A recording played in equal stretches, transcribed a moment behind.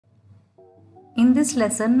In this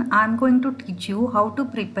lesson, I am going to teach you how to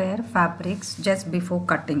prepare fabrics just before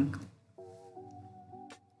cutting.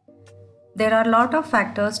 There are a lot of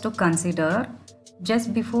factors to consider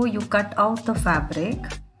just before you cut out the fabric.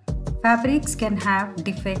 Fabrics can have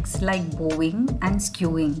defects like bowing and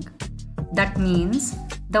skewing. That means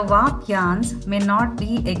the warp yarns may not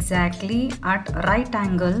be exactly at right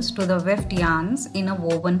angles to the weft yarns in a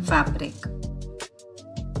woven fabric.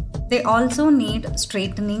 They also need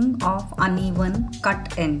straightening of uneven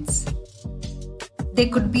cut ends. They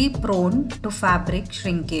could be prone to fabric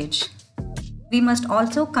shrinkage. We must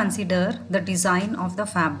also consider the design of the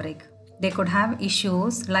fabric. They could have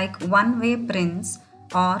issues like one-way prints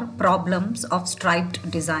or problems of striped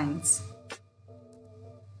designs.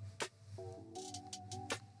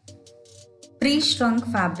 Pre-shrunk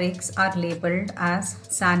fabrics are labeled as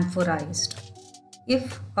sanforized.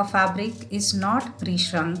 If a fabric is not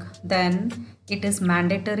pre-shrunk, then it is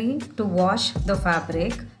mandatory to wash the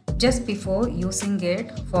fabric just before using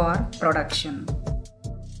it for production.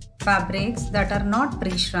 Fabrics that are not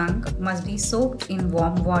pre-shrunk must be soaked in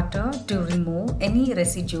warm water to remove any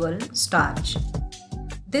residual starch.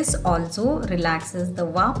 This also relaxes the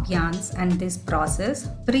warp yarns, and this process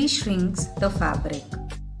pre-shrinks the fabric.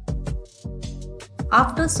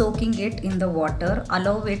 After soaking it in the water,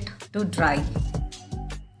 allow it to dry.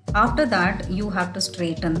 After that, you have to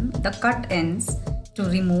straighten the cut ends to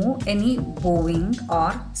remove any bowing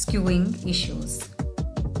or skewing issues.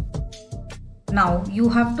 Now you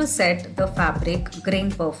have to set the fabric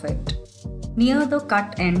grain perfect. Near the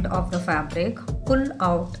cut end of the fabric, pull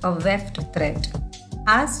out a weft thread.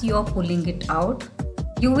 As you are pulling it out,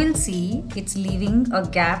 you will see it's leaving a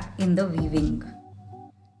gap in the weaving.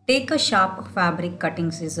 Take a sharp fabric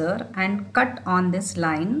cutting scissor and cut on this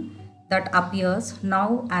line that appears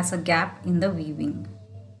now as a gap in the weaving.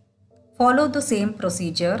 Follow the same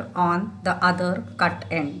procedure on the other cut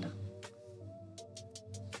end.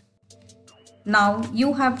 Now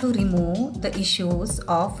you have to remove the issues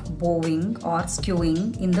of bowing or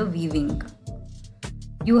skewing in the weaving.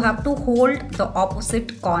 You have to hold the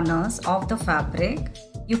opposite corners of the fabric.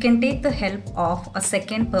 You can take the help of a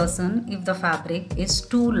second person if the fabric is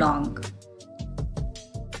too long.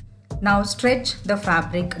 Now stretch the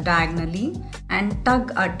fabric diagonally and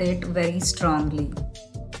tug at it very strongly.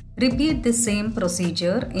 Repeat the same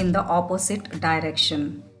procedure in the opposite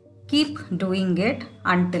direction. Keep doing it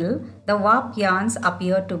until the warp yarns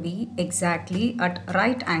appear to be exactly at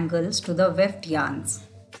right angles to the weft yarns.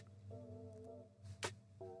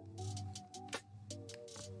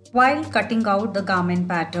 While cutting out the garment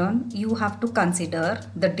pattern, you have to consider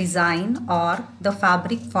the design or the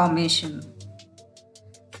fabric formation.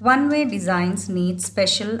 One-way designs need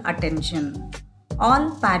special attention. All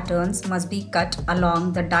patterns must be cut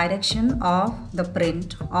along the direction of the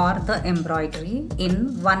print or the embroidery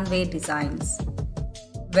in one-way designs.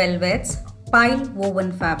 Velvets, pile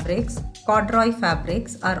woven fabrics, corduroy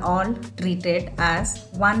fabrics are all treated as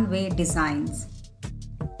one-way designs.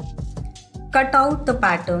 Cut out the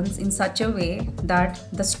patterns in such a way that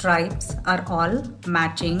the stripes are all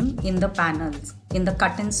matching in the panels, in the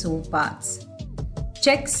cut and sew parts.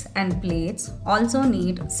 Checks and plaits also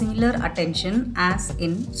need similar attention as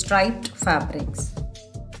in striped fabrics.